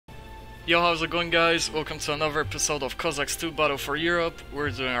Yo, how's it going, guys? Welcome to another episode of Cossacks 2 Battle for Europe. We're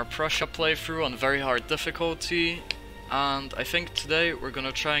doing our Prussia playthrough on very hard difficulty, and I think today we're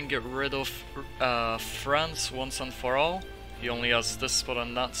gonna try and get rid of France once and for all. He only has this spot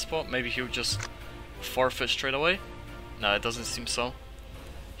and that spot. Maybe he'll just forfeit straight away. No, it doesn't seem so.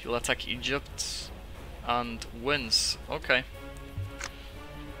 He'll attack Egypt and wins. Okay.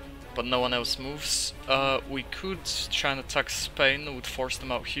 But no one else moves. We could try and attack Spain, it would force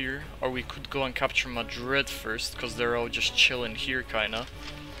them out here. Or we could go and capture Madrid first, because they're all just chilling here, kinda.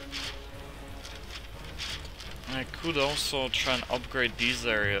 I could also try and upgrade these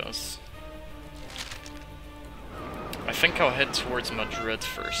areas. I think I'll head towards Madrid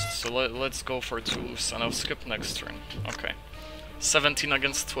first, so let's go for Toulouse, and I'll skip next turn. Okay. 17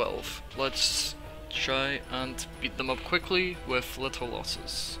 against 12. Let's try and beat them up quickly with little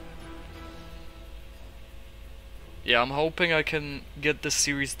losses. Yeah, I'm hoping I can get this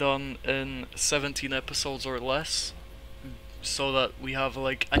series done in 17 episodes or less, so that we have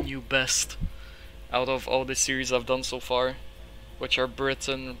like a new best out of all the series I've done so far, which are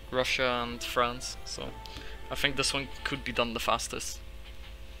Britain, Russia and France. So I think this one could be done the fastest,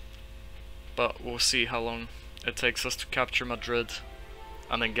 but we'll see how long it takes us to capture Madrid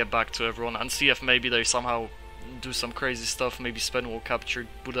and then get back to everyone and see if maybe they somehow do some crazy stuff. Maybe Spain will capture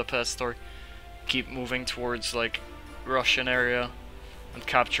Budapest or keep moving towards like Russian area and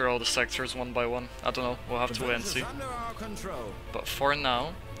capture all the sectors one by one. I don't know, we'll have to wait and see. But for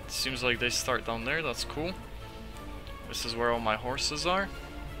now, it seems like they start down there, that's cool. This is where all my horses are.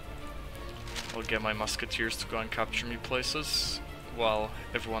 I'll get my musketeers to go and capture me places, while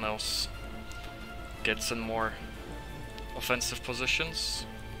everyone else gets in more offensive positions.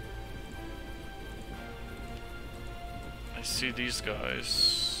 I see these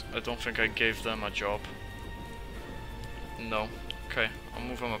guys. I don't think I gave them a job. No. Okay, I'll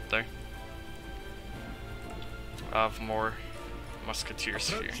move them up there. I have more musketeers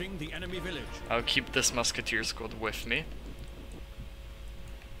here. The enemy village. I'll keep this musketeer squad with me.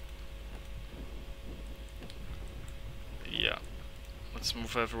 Yeah. Let's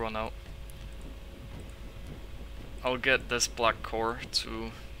move everyone out. I'll get this Black Corps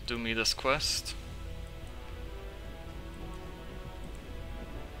to do me this quest.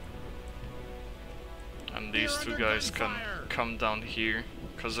 And these two guys can come down here,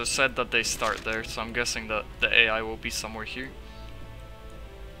 because I said that they start there, so I'm guessing that the AI will be somewhere here.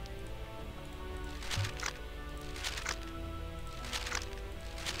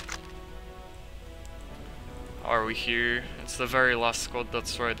 Are we here? It's the very last squad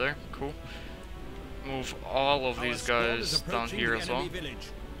that's right there. Cool. Move all of these guys down here as well.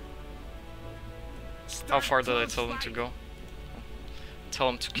 How far did I tell them to go? Tell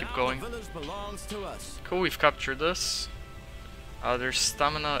them to keep going. Cool, we've captured this. Their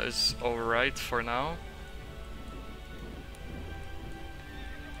stamina is alright for now.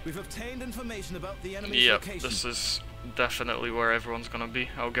 We've obtained information about the enemy's location. This is definitely where everyone's gonna be.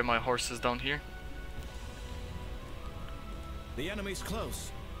 I'll get my horses down here. The enemy's close.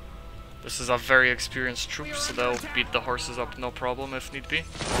 This is a very experienced troop, so they'll beat the horses up no problem if need be.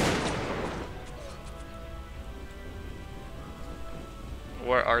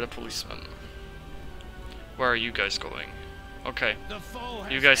 Where are the policemen? Where are you guys going? Okay,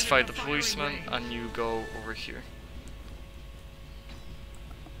 you guys fight the policemen and you go over here.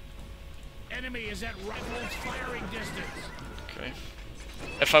 Enemy is at rifles firing distance. Okay.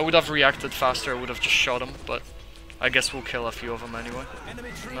 If I would have reacted faster, I would have just shot him, but I guess we'll kill a few of them anyway.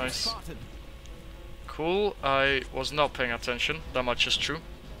 Nice. Cool, I was not paying attention, that much is true.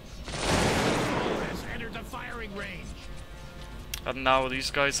 Has entered the firing range. And now these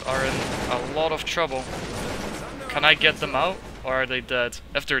guys are in a lot of trouble. Can I get them out, or are they dead?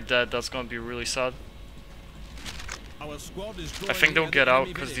 If they're dead, that's gonna be really sad. Our squad is I think they'll get out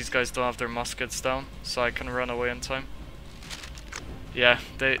because these guys don't have their muskets down, so I can run away in time. Yeah,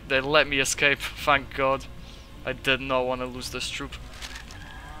 they let me escape, thank God. I did not want to lose this troop,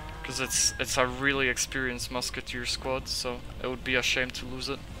 because it's a really experienced musketeer squad, so it would be a shame to lose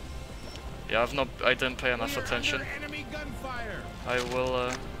it. Yeah, I didn't pay enough attention. I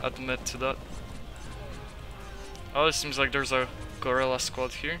will admit to that. Oh, it seems like there's a guerrilla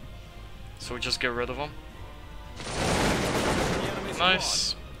squad here, so we just get rid of them.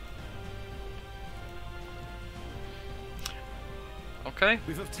 Nice. Okay.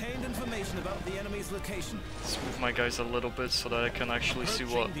 We've obtained information about the enemy's location. Let's move my guys a little bit so that I can actually see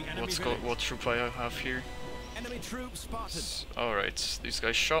what troop I have here. Enemy troops spotted. Alright, these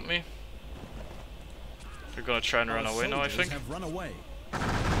guys shot me. They're gonna try and run away now, I think. The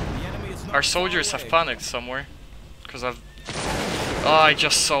enemy is Our soldiers have panicked somewhere, because Oh, I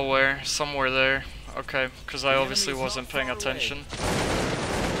just saw where. Somewhere there. Okay, because I obviously wasn't paying attention.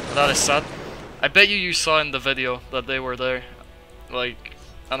 That is sad. I bet you saw in the video that they were there. Like,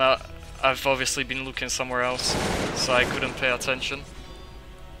 and I've obviously been looking somewhere else, so I couldn't pay attention.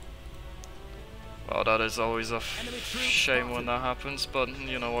 Oh, that is always a shame when that happens, but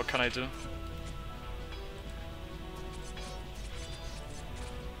you know, what can I do?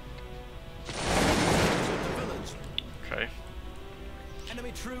 Okay.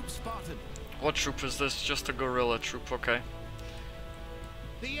 Enemy troop spotted. What troop is this? Just a guerrilla troop, okay.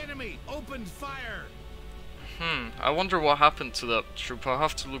 The enemy opened fire. I wonder what happened to that troop. I'll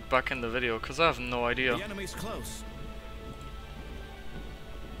have to look back in the video, because I have no idea. The enemy's close.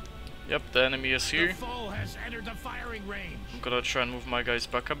 Yep, the enemy is here. The foe has entered the firing range. I'm gonna try and move my guys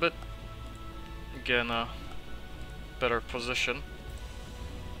back a bit. Get in a better position.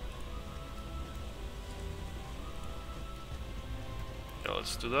 Yeah,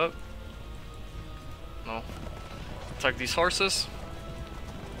 let's do that. No. Attack these horses.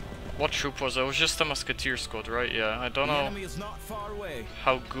 What troop was it? It was just a musketeer squad, right? Yeah, I don't know enemy is not far away.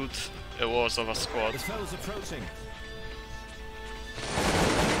 how good it was of a squad. The foe's approaching.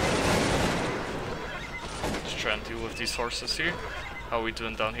 Let's try and deal with these horses here. How are we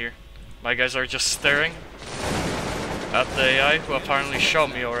doing down here? My guys are just staring at the AI, who apparently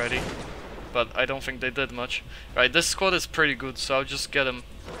shot me already. But I don't think they did much. Right, this squad is pretty good, so I'll just get them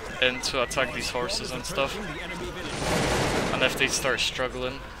in to attack these horses and stuff. And if they start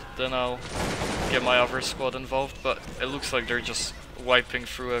struggling, then I'll get my other squad involved. But it looks like they're just wiping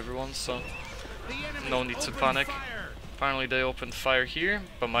through everyone, so no need to panic. Apparently they opened fire here,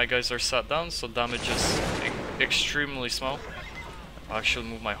 but my guys are sat down, so damage is extremely small. I'll actually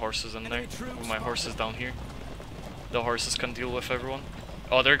move my horses in there. Move my horses down here. The horses can deal with everyone.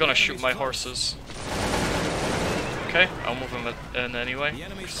 Oh, they're gonna shoot my horses. Okay, I'll move them in anyway.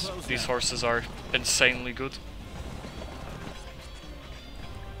 These horses are insanely good.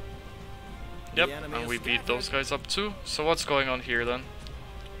 Yep, and we beat those guys up too. So what's going on here then?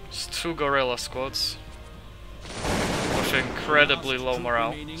 It's two guerrilla squads with incredibly low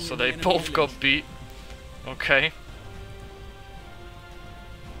morale, so they both got beat. Okay.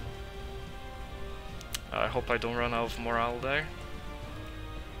 I hope I don't run out of morale there.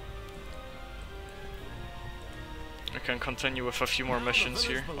 I can continue with a few more missions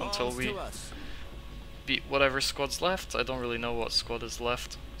here until we beat whatever squad's left. I don't really know what squad is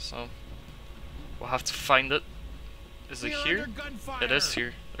left, so we'll have to find it. Is it here? It is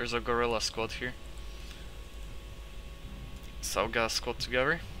here. There's a guerrilla squad here. So I'll get a squad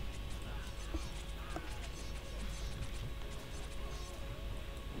together.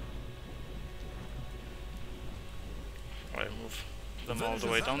 I move them all the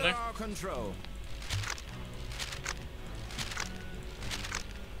way down there.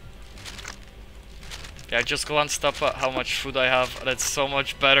 Yeah, I just glanced up at how much food I have, and it's so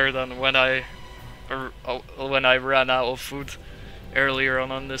much better than when I ran out of food earlier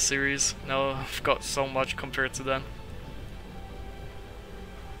on this series. Now I've got so much compared to then.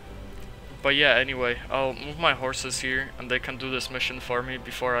 But yeah, anyway, I'll move my horses here, and they can do this mission for me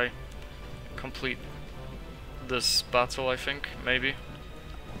before I complete this battle, I think, maybe.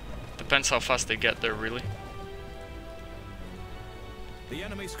 Depends how fast they get there, really. The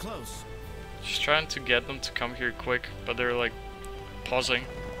enemy's close. Just trying to get them to come here quick, but they're like pausing.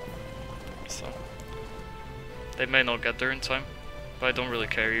 So they may not get there in time, but I don't really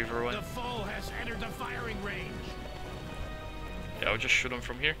care either way. The foe has entered the firing range. Yeah, I'll just shoot them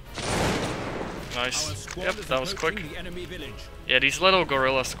from here. Nice. Yep, that was quick. Yeah, these little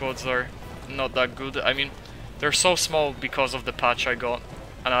guerrilla squads are not that good. I mean, they're so small because of the patch I got.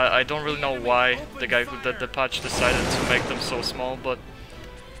 And I don't really know why the guy who did the patch decided to make them so small, but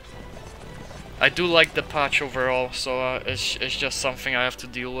I do like the patch overall, so it's just something I have to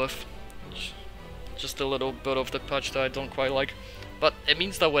deal with. Just a little bit of the patch that I don't quite like. But it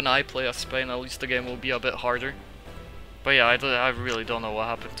means that when I play as Spain, at least the game will be a bit harder. But yeah, I really don't know what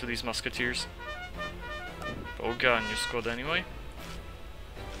happened to these musketeers. But we'll get a new squad anyway.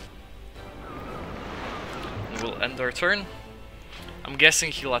 And we'll end our turn. I'm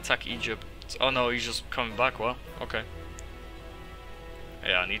guessing he'll attack Egypt. Oh no, he's just coming back, well, okay.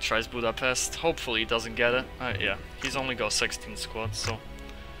 Yeah, and he tries Budapest. Hopefully he doesn't get it. Yeah, he's only got 16 squads, so...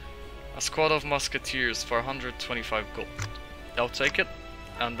 A squad of musketeers for 125 gold. I'll take it,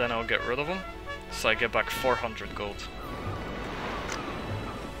 and then I'll get rid of them. So I get back 400 gold.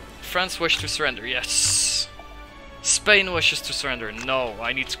 France wish to surrender, yes! Spain wishes to surrender, no,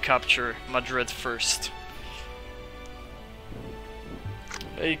 I need to capture Madrid first.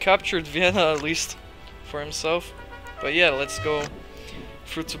 He captured Vienna at least for himself. But yeah, let's go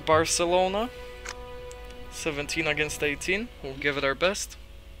through to Barcelona. 17 against 18. We'll give it our best.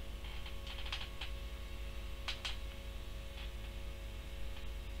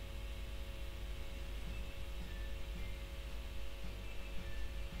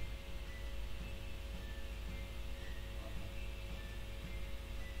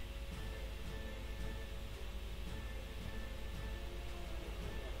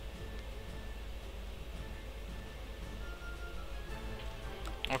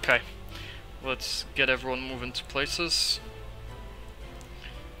 Okay, let's get everyone moving to places.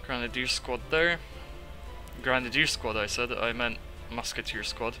 Grenadier squad there. Grenadier squad, I meant Musketeer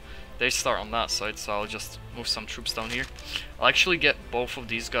squad. They start on that side, so I'll just move some troops down here. I'll actually get both of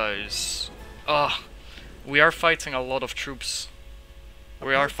these guys. We are fighting a lot of troops.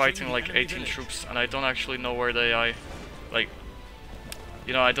 We are fighting like 18 troops, and I don't actually know where the AI... Like,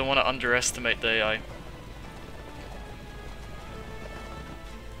 you know, I don't want to underestimate the AI.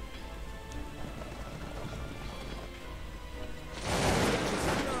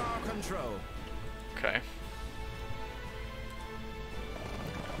 Okay.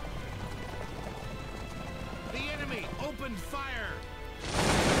 The enemy opened fire.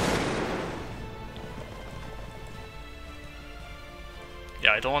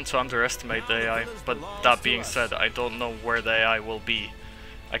 Yeah, I don't want to underestimate the AI, but that being said, I don't know where the AI will be.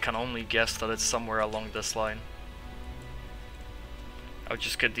 I can only guess that it's somewhere along this line. I'll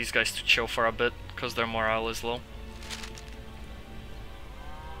just get these guys to chill for a bit, because their morale is low.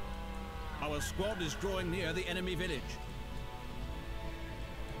 Our squad is drawing near the enemy village.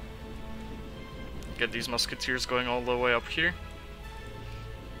 Get these musketeers going all the way up here.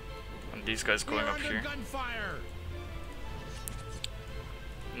 And these guys going up here. Gunfire.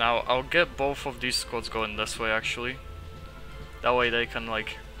 Now, I'll get both of these squads going this way, actually. That way they can,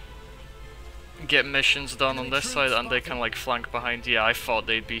 like, get missions done on this side, and they can, like, flank behind. Yeah, I thought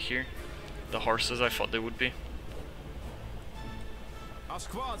they'd be here. The horses, I thought they would be. Our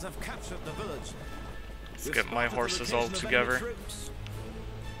squads have captured the village. Let's get my horses all together.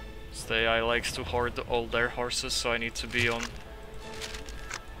 The AI likes to hoard all their horses, so I need to be on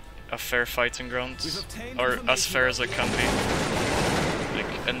a fair fighting ground. Or as fair as it can be.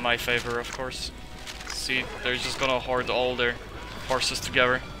 Like, in my favor, of course. See, they're just gonna hoard all their horses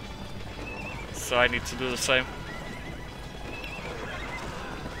together. So I need to do the same.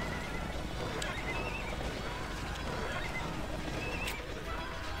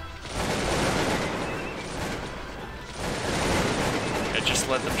 Just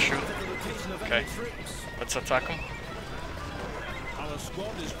let them shoot. Okay, let's attack them.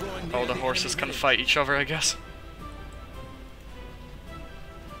 Oh, the horses can fight each other, I guess.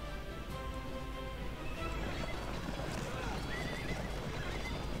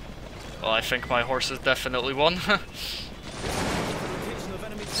 Well, I think my horses definitely won.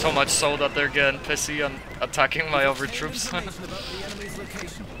 So much so that they're getting pissy and attacking my other troops.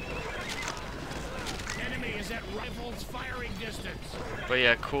 But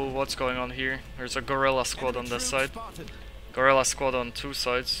yeah, cool, what's going on here? There's a gorilla squad on this side. Gorilla squad on two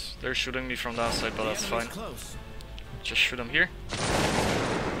sides. They're shooting me from that side, but that's fine. Just shoot them here.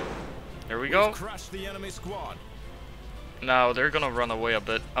 There we go. Now, they're gonna run away a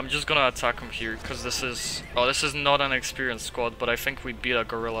bit. I'm just gonna attack them here, because this is... Oh, this is not an experienced squad, but I think we'd beat a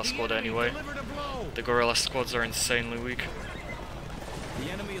gorilla squad anyway. The gorilla squads are insanely weak.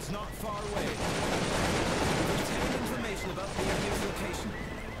 The enemy is not far away. We've obtained information about the enemy's location.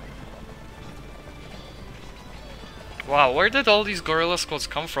 Wow, where did all these gorilla squads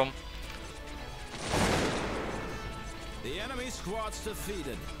come from? The enemy squad's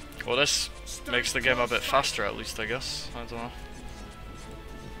defeated. Well, this makes the game a bit faster, at least, I guess. I don't know.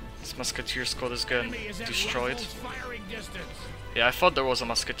 This musketeer squad is getting destroyed. Yeah, I thought there was a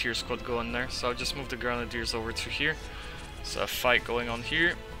musketeer squad going there, so I'll just move the grenadiers over to here. So a fight going on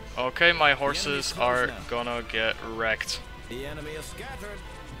here. Okay, my horses are gonna get wrecked. The enemy is scattered.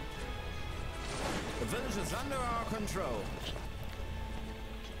 The village is under our control.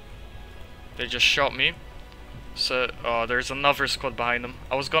 They just shot me. So, oh, there's another squad behind them.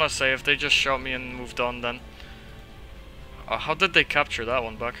 I was gonna say, if they just shot me and moved on, then... how did they capture that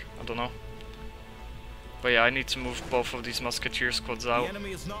one back? I don't know. But yeah, I need to move both of these musketeer squads out. The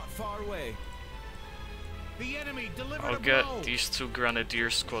enemy is not far away. The enemy delivered I'll a get blow. these two grenadier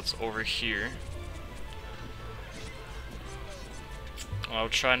squads over here. I'll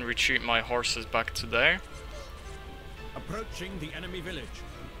try and retreat my horses back to there. Approaching the enemy village.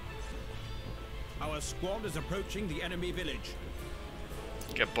 Our squad is approaching the enemy village.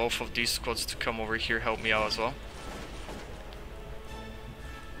 Get both of these squads to come over here, help me out as well.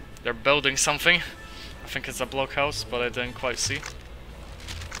 They're building something. I think it's a blockhouse, but I didn't quite see.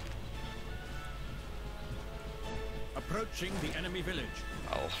 Approaching the enemy village.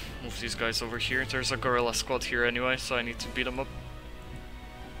 I'll move these guys over here. There's a guerrilla squad here anyway, so I need to beat them up.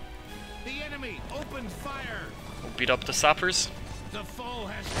 The enemy opened fire. We'll beat up the sappers. The foe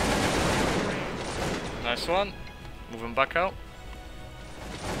has. Nice one. Move him back out.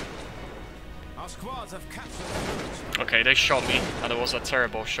 Our squads have captured the village. Okay, they shot me, and it was a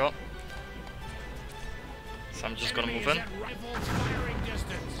terrible shot. So I'm just gonna move in.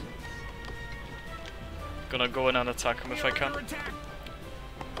 Gonna go in and attack him if I can.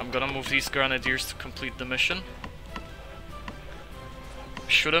 I'm gonna move these grenadiers to complete the mission.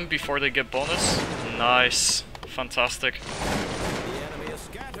 Shoot them before they get bonus. Nice. Fantastic. The enemy is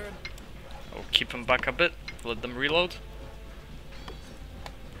scattered. I'll keep them back a bit. Let them reload.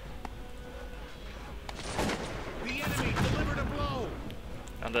 The enemy delivered a blow.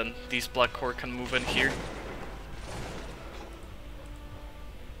 And then these Black Corps can move in here.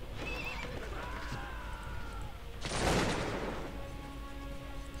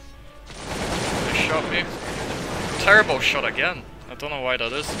 They shot me. Terrible shot again. I don't know why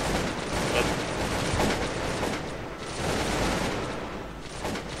that is. But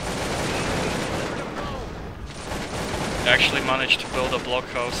I actually managed to build a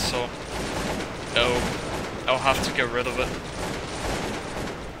blockhouse, so I'll have to get rid of it.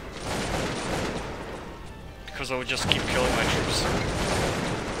 Because I would just keep killing my troops.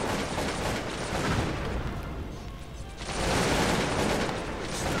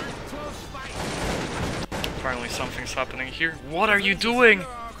 Apparently something's happening here. What are you doing?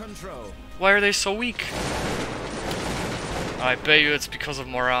 Why are they so weak? I bet you it's because of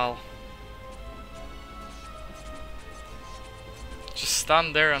morale. Just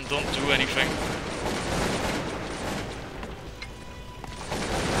stand there and don't do anything.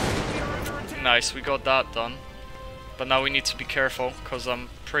 Nice, we got that done. But now we need to be careful, because I'm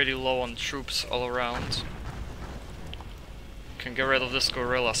pretty low on troops all around. Can get rid of this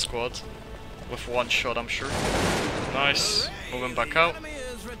guerrilla squad with one shot, I'm sure. Nice. Moving back out.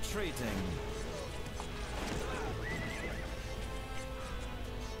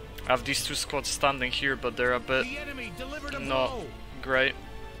 I have these two squads standing here, but they're a bit not great.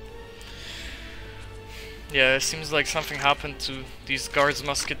 Yeah, it seems like something happened to these guards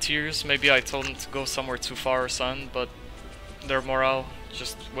musketeers. Maybe I told them to go somewhere too far or something, but their morale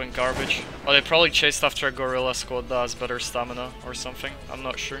just went garbage. Or they probably chased after a guerrilla squad that has better stamina or something. I'm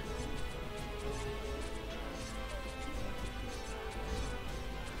not sure.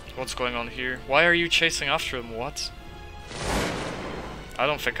 What's going on here? Why are you chasing after him? What? I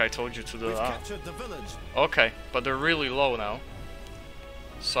don't think I told you to do that. Okay, but they're really low now.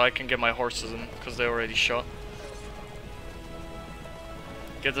 So I can get my horses in, because they already shot.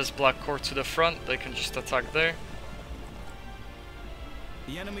 Get this Black Corps to the front, they can just attack there.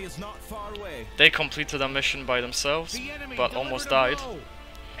 The enemy is not far away. They completed a mission by themselves, but almost died.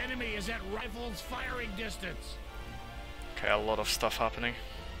 Enemy is at rifles firing distance. Okay, a lot of stuff happening.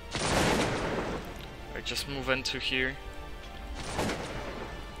 I just move into here.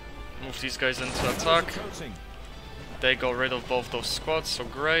 Move these guys into attack. They got rid of both those squads, so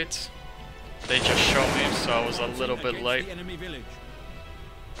great. They just shot me, so I was a little bit late.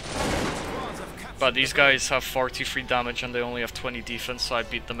 But these guys have 43 damage and they only have 20 defense, so I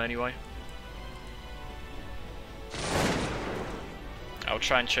beat them anyway. I'll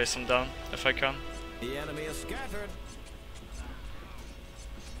try and chase them down if I can. The enemy is scattered.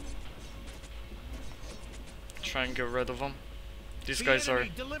 Try and get rid of them. These guys are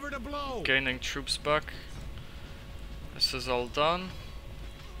gaining troops back. This is all done.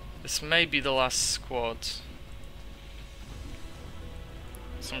 This may be the last squad.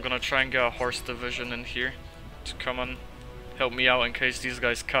 So I'm gonna try and get a horse division in here to come and help me out in case these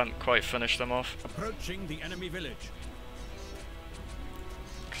guys can't quite finish them off. Approaching the enemy village.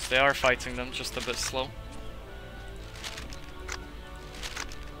 Because they are fighting them, just a bit slow.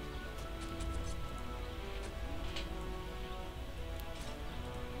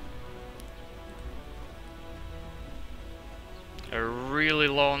 They're really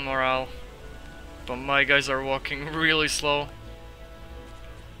low on morale, but my guys are walking really slow.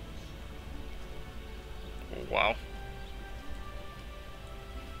 Oh, wow.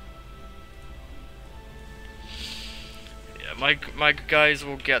 Yeah, my guys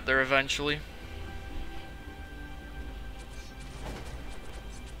will get there eventually.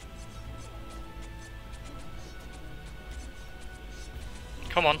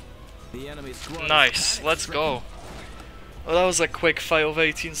 Come on. Nice, let's go. Well, that was a quick fight of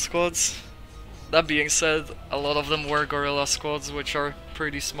 18 squads. That being said, a lot of them were guerrilla squads, which are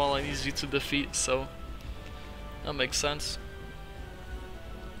pretty small and easy to defeat, so that makes sense.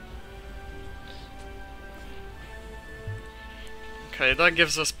 Okay, that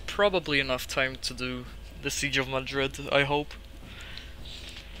gives us probably enough time to do the Siege of Madrid, I hope.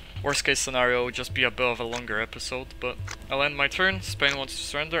 Worst case scenario would just be a bit of a longer episode, but I'll end my turn. Spain wants to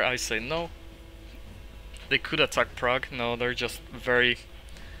surrender, I say no. They could attack Prague, no, they're just very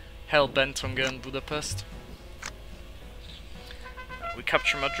hell-bent on getting Budapest. We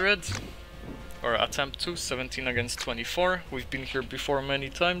capture Madrid, or attempt to, 17 against 24. We've been here before many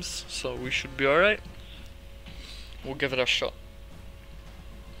times, so we should be alright. We'll give it a shot.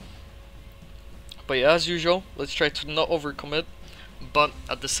 But yeah, as usual, let's try to not overcommit. But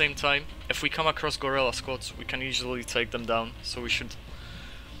at the same time, if we come across guerrilla squads, we can easily take them down. So we should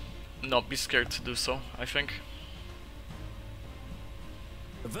not be scared to do so, I think.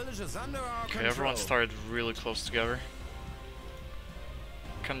 The village is under our Okay, everyone started really close together.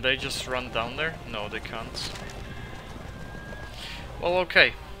 Can they just run down there? No, they can't. Well,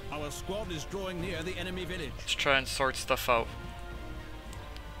 okay. Our squad is drawing near the enemy village. Let's try and sort stuff out.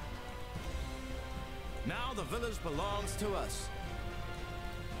 Now the village belongs to us.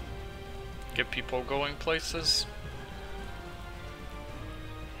 Get people going places.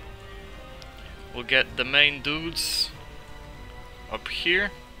 We'll get the main dudes up here.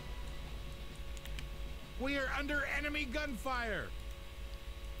 We are under enemy gunfire.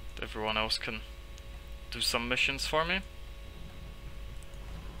 Everyone else can do some missions for me.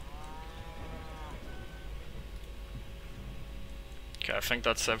 Okay, I think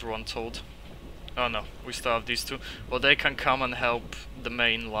that's everyone told. Oh no, we still have these two. Well, they can come and help the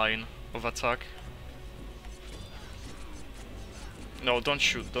main line of attack. No, don't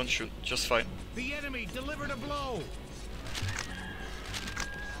shoot, just fight. The enemy delivered a blow.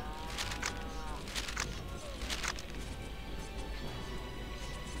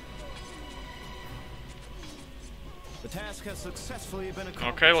 The task has successfully been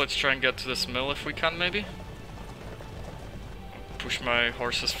accomplished. Okay, let's try and get to this mill if we can, maybe. Push my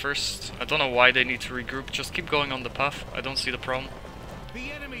horses first. I don't know why they need to regroup, just keep going on the path. I don't see the problem.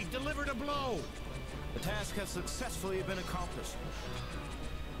 The enemy delivered a blow. The task has successfully been accomplished.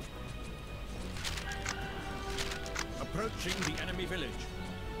 Approaching the enemy village.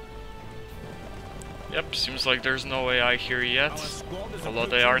 Yep, seems like there's no AI here Our yet. squad is Although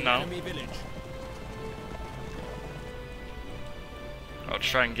they are approaching the now. enemy village. I'll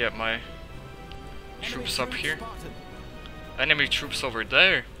try and get my troops up here. Enemy troops over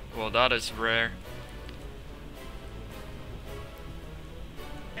there? Well, that is rare.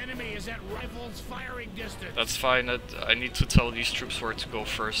 Enemy is at rifles firing distance. That's fine, I need to tell these troops where to go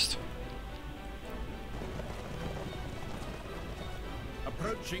first.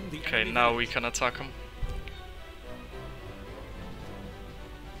 Approaching the Okay, enemy now village. we can attack them.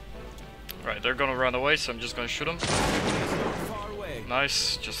 Right, they're gonna run away, so I'm just gonna shoot them. Far away.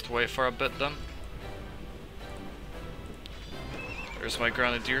 Nice, just wait for a bit then. There's my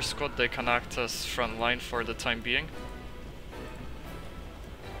grenadier squad, they can act as front line for the time being.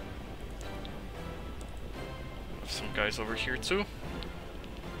 Have some guys over here too.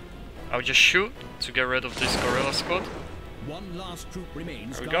 I'll just shoot to get rid of this guerrilla squad. One last troop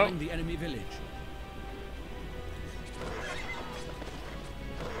remains There we guarding go. the enemy village.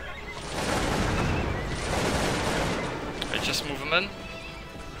 I just move them in.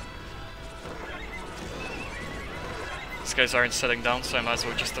 These guys aren't sitting down, so I might as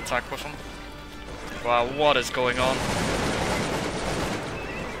well just attack with them. Wow, what is going on?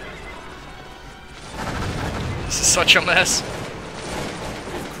 This is such a mess.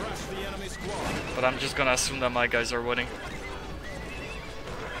 We've crushed the enemy squad. But I'm just gonna assume that my guys are winning.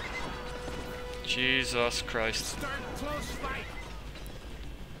 Jesus Christ. Start close fight.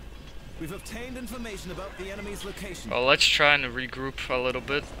 We've obtained information about the enemy's location. Well, let's try and regroup a little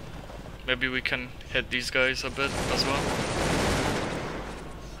bit. Maybe we can hit these guys a bit as well.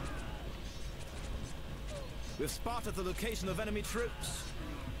 We've spotted the location of enemy troops.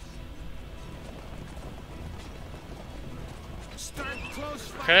 Start close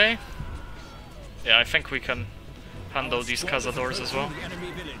fight. Okay. Yeah, I think we can handle Our these squad is cazadors as well. approaching the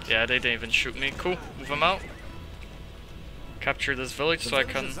enemy village. Yeah, they didn't even shoot me. Cool, move them out. Capture this village so I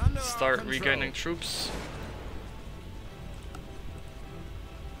can start regaining troops.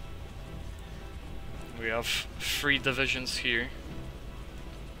 We have 3 divisions here,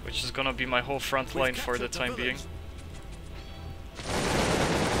 which is gonna be my whole front line for the time being.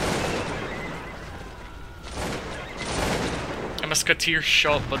 A musketeer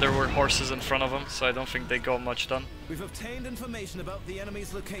shot, but there were horses in front of him, so I don't think they got much done. We've obtained information about the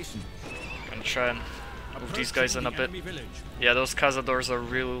enemy's location. Gonna try and move these guys in a Approaching bit. the enemy village. Yeah, those cazadors are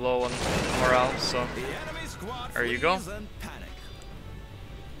really low on morale, so The enemy squad There you go. flees in panic.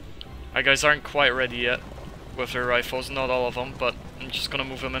 my guys aren't quite ready yet with their rifles, not all of them, but I'm just gonna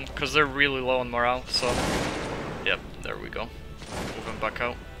move them in, because they're really low on morale, so... Yep, there we go. Move them back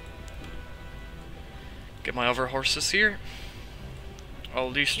out. Get my other horses here.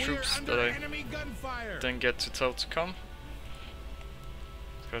 All these troops that I didn't get to tell to come.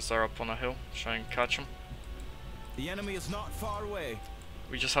 These guys are up on a hill, try and catch them. The enemy is not far away.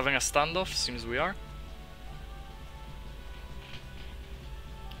 We just having a standoff? Seems we are.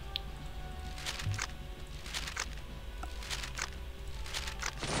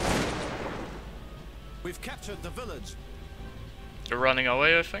 We've captured the village. They're running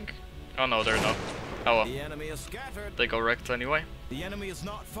away, I think. Oh no, they're not. Oh well. The enemy is scattered. They go wrecked anyway. The enemy is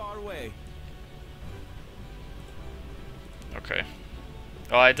not far away. Okay.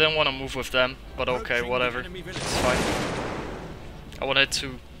 Oh, I didn't want to move with them, but okay, whatever. It's fine. I wanted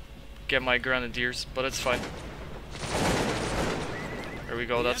to get my grenadiers, but it's fine. There we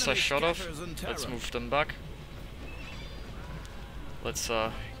go, that's a shot off. Let's move them back. Let's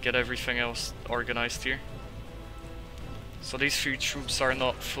get everything else organized here. So these few troops are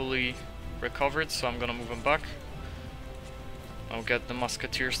not fully recovered, so I'm gonna move them back. I'll get the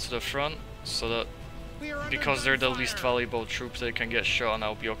musketeers to the front, so that because they're the least valuable troops, they can get shot and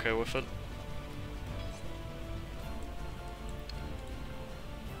I'll be okay with it.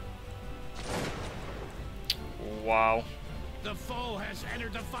 Wow. The foe has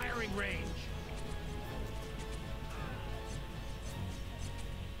entered the firing range.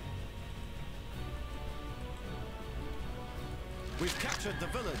 We've captured the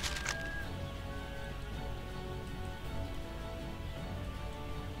village.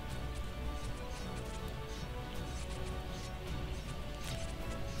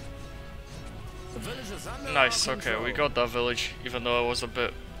 The village is under Nice, our okay, control. we got that village, even though it was a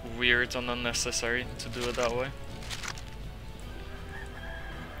bit weird and unnecessary to do it that way.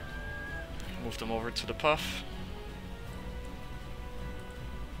 Move them over to the path.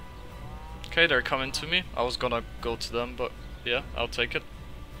 Okay, they're coming to me. I was gonna go to them, but yeah, I'll take it.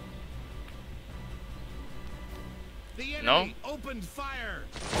 The No? enemy opened fire.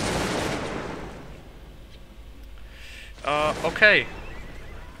 Okay.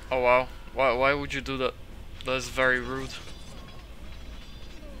 Oh wow. Why would you do that? That is very rude.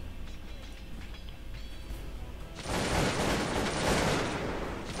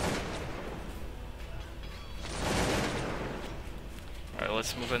 Alright,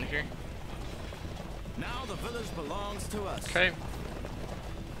 let's move in here. Now the village belongs to us. Okay.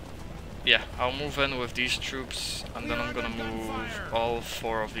 Yeah, I'll move in with these troops, and then I'm gonna move all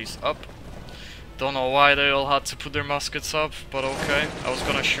 4 of these up. Don't know why they all had to put their muskets up, but okay. I was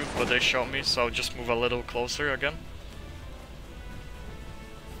gonna shoot, but they shot me, so I'll just move a little closer again.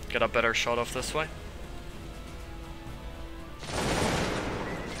 Get a better shot off this way.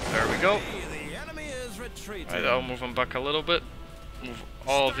 There we go. The enemy is retreating. Right, I'll move them back a little bit. Move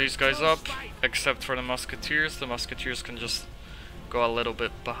all of these guys up, except for the musketeers. The musketeers can just go a little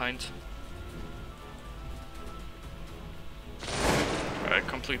bit behind. Alright,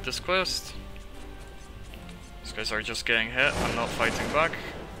 complete this quest. These guys are just getting hit. I'm not fighting back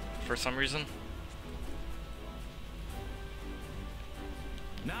for some reason.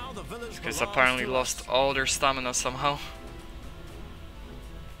 Now the village These guys belongs apparently to lost us. all their stamina somehow.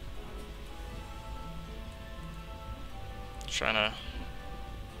 Trying to...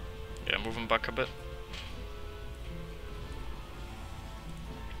 yeah, move them back a bit.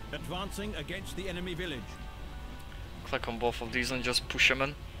 Advancing against the enemy village. Click on both of these and just push them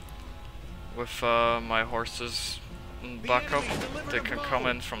in. With my horses back up, they can come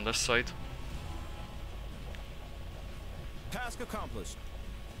in from this side. Task accomplished.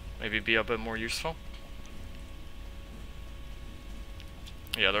 Maybe be a bit more useful.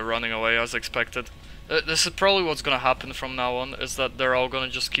 Yeah, they're running away as expected. This is probably what's gonna happen from now on, is that they're all gonna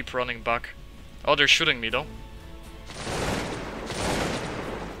just keep running back. Oh, they're shooting me though.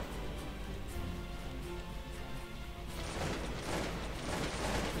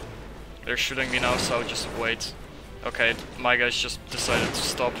 They're shooting me now, so I'll just wait. Okay, my guys just decided to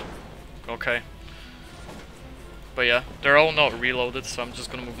stop. Okay. But yeah, they're all not reloaded, so I'm just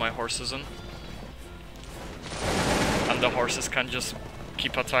gonna move my horses in. And the horses can just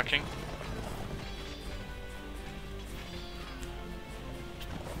keep attacking.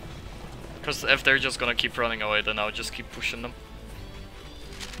 Because if they're just gonna keep running away, then I'll just keep pushing them.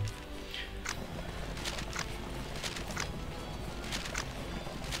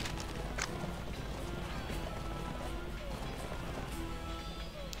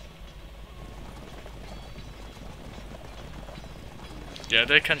 Yeah,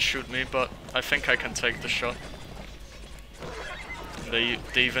 they can shoot me, but I think I can take the shot. They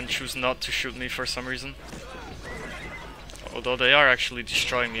even choose not to shoot me for some reason. Although they are actually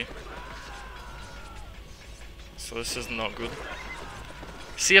destroying me. So this is not good.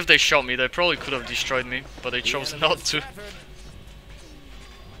 See, if they shot me, they probably could have destroyed me, but they chose not to.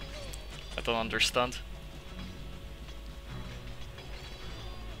 I don't understand.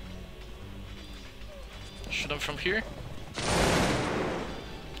 Shoot them from here.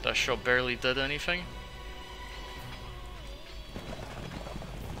 That shot barely did anything.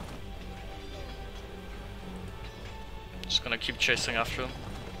 Just gonna keep chasing after them.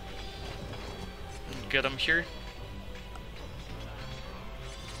 Get them here.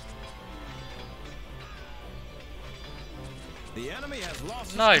 The enemy has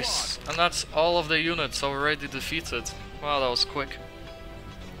lost Nice! And that's all of the units already defeated. Wow, that was quick.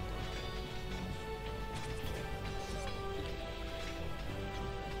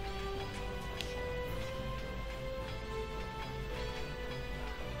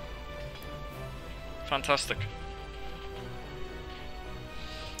 Fantastic.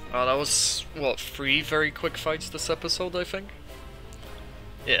 That was, what, 3 very quick fights this episode, I think?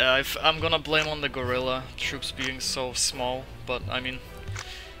 Yeah, I'm gonna blame on the gorilla troops being so small, but I mean,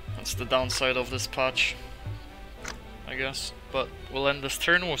 that's the downside of this patch, I guess. But we'll end this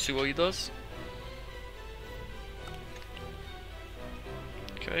turn, we'll see what he does.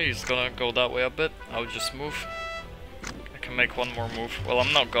 Okay, he's gonna go that way a bit. I'll just move. I can make one more move. Well,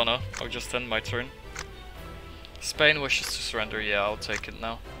 I'm not gonna. I'll just end my turn. Spain wishes to surrender. Yeah, I'll take it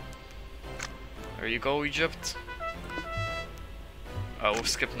now. There you go, Egypt. I will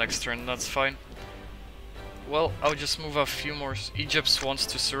skip next turn, that's fine. Well, I'll just move a few more. Egypt wants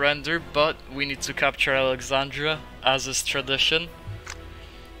to surrender, but we need to capture Alexandria, as is tradition.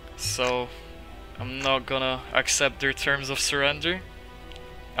 So, I'm not gonna accept their terms of surrender.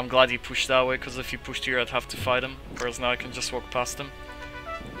 I'm glad he pushed that way, because if he pushed here I'd have to fight him, whereas now I can just walk past him.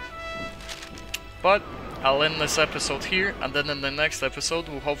 But, I'll end this episode here, and then in the next episode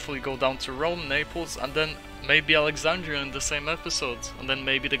we'll hopefully go down to Rome, Naples, and then maybe Alexandria in the same episode, and then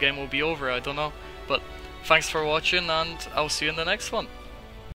maybe the game will be over, I don't know. But thanks for watching, and I'll see you in the next one.